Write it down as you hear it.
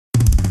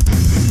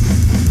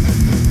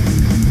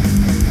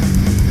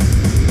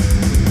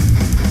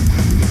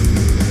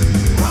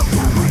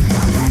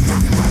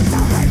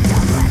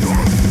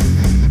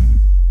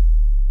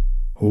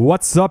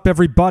What's up,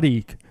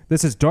 everybody?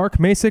 This is Dark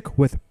Macek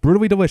with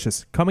Brutally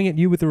Delicious, coming at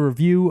you with a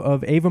review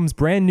of Aevum's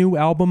brand new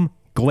album,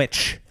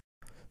 Glitch.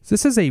 So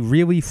this is a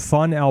really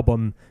fun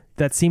album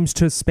that seems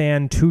to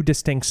span two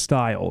distinct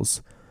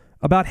styles.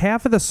 About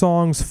half of the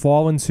songs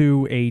fall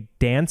into a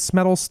dance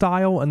metal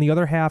style, and the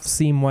other half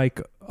seem like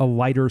a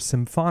lighter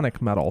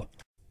symphonic metal.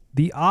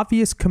 The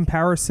obvious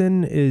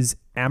comparison is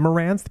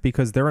Amaranth,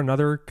 because they're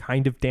another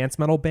kind of dance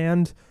metal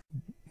band.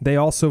 They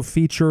also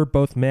feature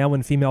both male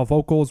and female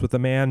vocals, with the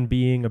man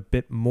being a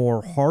bit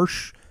more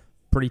harsh.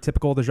 Pretty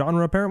typical of the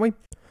genre, apparently.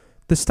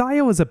 The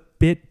style is a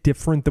bit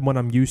different than what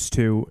I'm used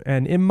to,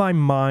 and in my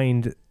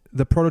mind,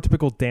 the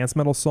prototypical dance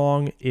metal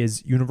song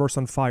is Universe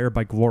on Fire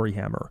by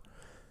Gloryhammer.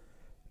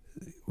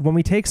 When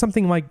we take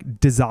something like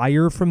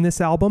Desire from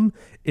this album,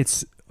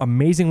 it's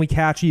amazingly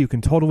catchy, you can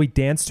totally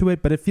dance to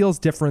it, but it feels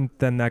different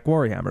than that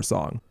Gloryhammer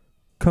song.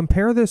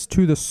 Compare this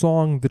to the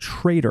song The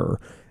Traitor.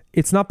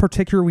 It's not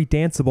particularly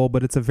danceable,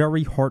 but it's a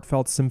very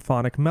heartfelt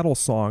symphonic metal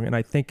song, and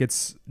I think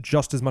it's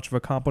just as much of an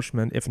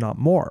accomplishment, if not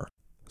more.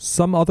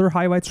 Some other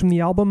highlights from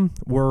the album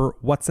were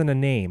What's in a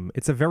Name.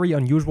 It's a very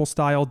unusual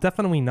style,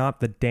 definitely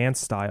not the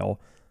dance style.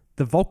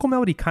 The vocal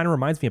melody kind of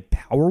reminds me of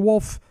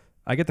Powerwolf.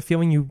 I get the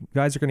feeling you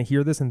guys are going to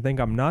hear this and think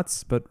I'm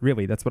nuts, but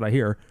really, that's what I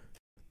hear.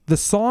 The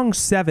song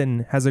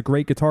 7 has a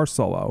great guitar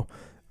solo.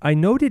 I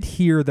noted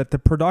here that the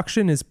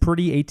production is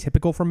pretty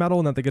atypical for metal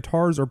and that the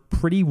guitars are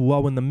pretty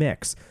low in the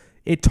mix.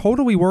 It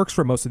totally works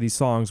for most of these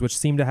songs, which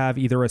seem to have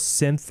either a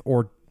synth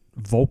or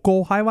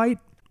vocal highlight.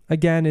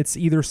 Again, it's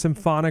either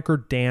symphonic or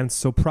dance,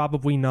 so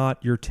probably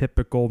not your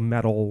typical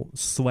metal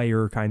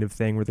Slayer kind of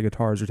thing where the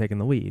guitars are taking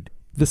the lead.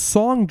 The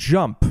song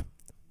Jump,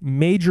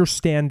 major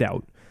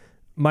standout.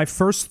 My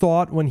first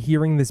thought when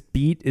hearing this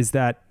beat is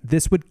that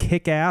this would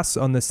kick ass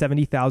on the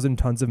 70,000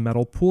 Tons of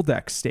Metal pool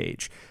deck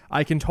stage.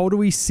 I can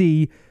totally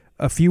see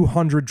a few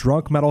hundred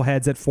drunk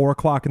metalheads at 4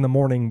 o'clock in the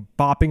morning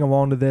bopping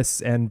along to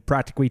this and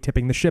practically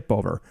tipping the ship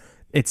over.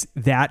 It's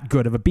that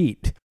good of a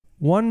beat.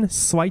 One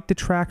slight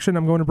detraction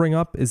I'm going to bring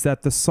up is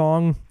that the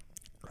song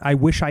I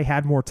Wish I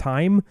Had More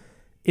Time,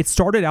 it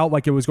started out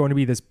like it was going to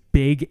be this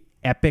big,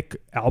 epic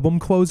album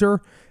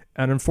closer,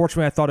 and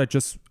unfortunately I thought it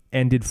just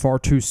ended far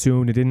too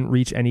soon. It didn't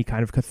reach any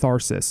kind of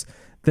catharsis.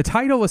 The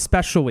title,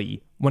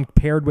 especially when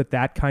paired with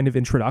that kind of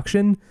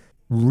introduction,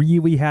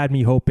 really had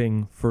me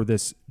hoping for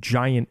this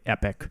giant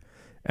epic,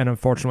 and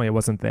unfortunately it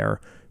wasn't there.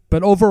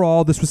 But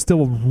overall, this was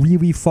still a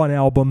really fun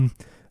album.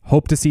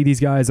 Hope to see these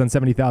guys on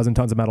 70,000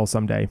 Tons of Metal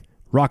someday.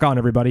 Rock on,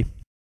 everybody.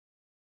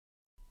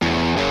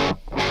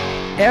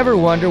 Ever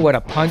wonder what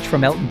a punch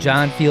from Elton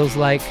John feels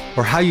like?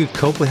 Or how you'd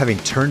cope with having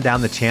turned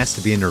down the chance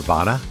to be in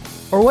Nirvana?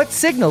 Or what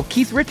signal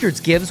Keith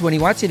Richards gives when he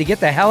wants you to get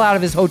the hell out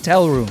of his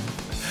hotel room?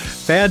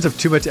 Fans of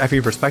Too Much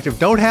Effing Perspective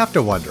don't have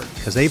to wonder,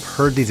 because they've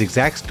heard these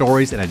exact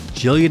stories and a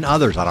jillion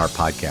others on our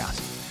podcast.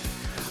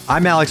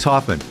 I'm Alex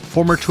Hoffman,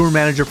 former tour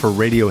manager for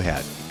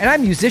Radiohead. And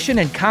I'm musician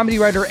and comedy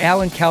writer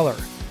Alan Keller.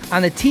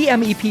 On the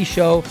TMEP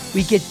show,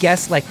 we get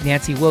guests like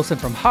Nancy Wilson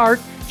from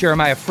Heart,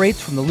 Jeremiah Freites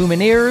from the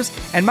Lumineers,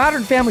 and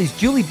Modern Family's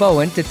Julie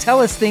Bowen to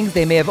tell us things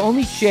they may have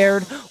only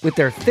shared with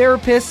their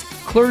therapist,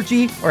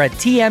 clergy, or a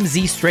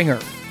TMZ stringer.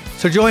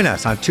 So join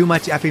us on Too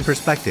Much Effing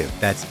Perspective.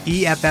 That's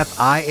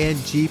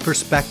EFFING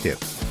Perspective.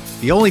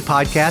 The only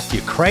podcast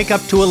you crank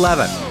up to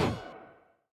 11.